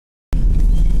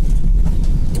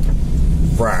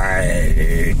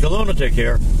the Lunatic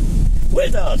here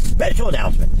with a special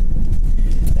announcement.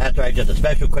 That's right, just a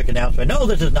special quick announcement. No,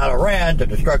 this is not a rant, a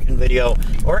destruction video,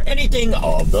 or anything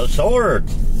of the sort.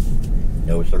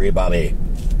 No, sorry, Bobby.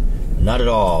 Not at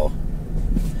all.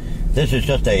 This is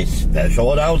just a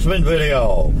special announcement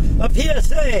video. A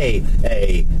PSA,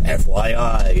 a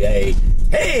FYI, a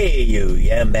hey, you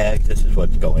yambags, this is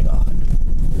what's going on.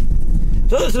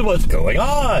 So this is what's going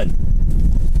on.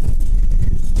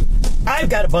 I've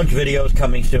got a bunch of videos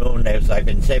coming soon, as I've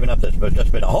been saving up this, but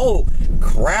just been a whole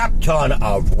crap ton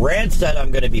of rants that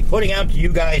I'm going to be putting out to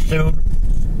you guys soon.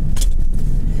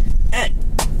 And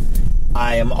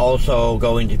I am also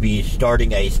going to be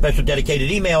starting a special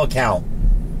dedicated email account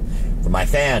for my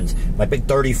fans, my big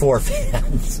 34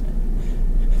 fans.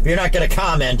 If you're not going to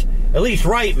comment, at least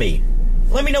write me.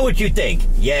 Let me know what you think.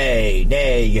 Yay,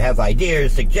 nay, you have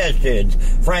ideas, suggestions.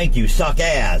 Frank, you suck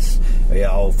ass. You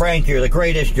know, Frank, you're the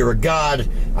greatest, you're a god,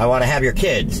 I want to have your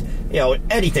kids. You know,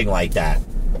 anything like that.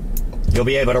 You'll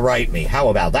be able to write me. How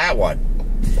about that one?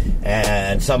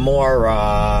 And some more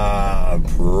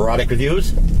product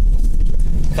reviews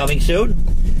coming soon.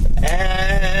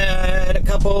 And a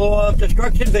couple of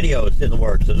destruction videos in the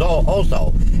works as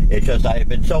also. It's just I've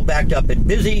been so backed up and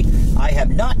busy, I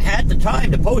have not had the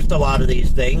time to post a lot of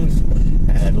these things.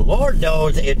 And Lord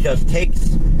knows it just takes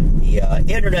the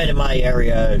internet in my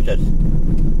area is just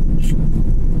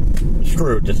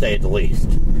screwed, to say the least,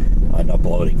 on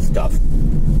uploading stuff.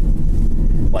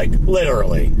 Like,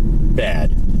 literally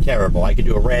bad. Terrible. I could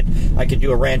do a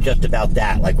rant just about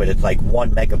that, like when it's like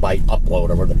 1 megabyte upload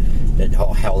or whatever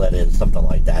the hell that is, something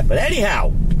like that. But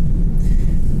anyhow,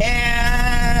 and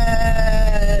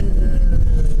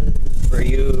for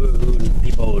you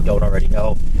people who don't already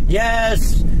know,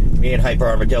 yes, me and Hyper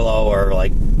Armadillo are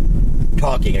like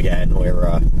talking again.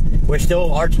 We're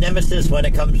still arch nemesis when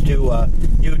it comes to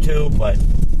YouTube, but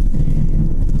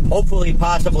hopefully,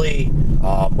 possibly,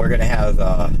 we're gonna have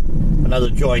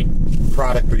another joint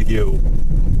product review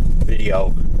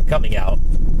video coming out,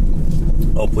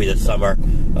 hopefully this summer.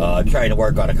 Trying to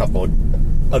work on a couple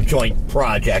of joint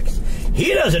projects.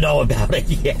 He doesn't know about it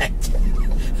yet.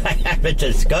 I haven't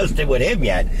discussed it with him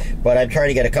yet, but I'm trying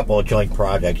to get a couple of joint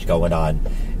projects going on.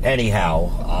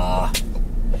 Anyhow,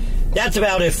 that's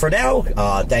about it for now.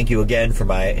 Thank you again to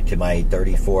my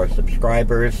 34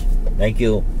 subscribers. Thank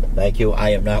you. I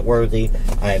am not worthy.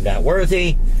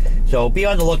 So be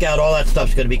on the lookout. All that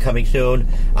stuff's going to be coming soon.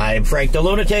 I'm Frank the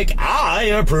Lunatic. I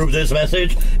approve this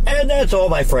message. And that's all,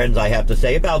 my friends, I have to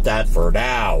say about that for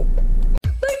now.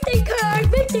 Birthday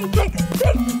card, birthday card,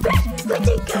 birthday card,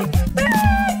 birthday card,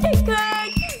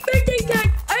 birthday card,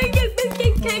 I get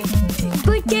birthday card.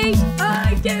 Birthdays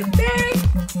are the best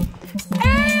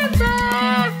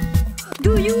ever.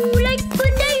 Do you like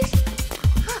birthdays?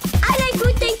 I like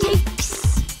birthday cakes.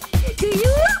 Do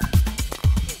you?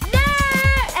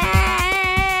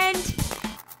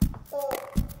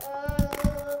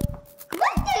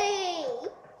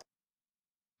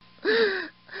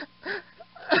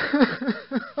 Birthday!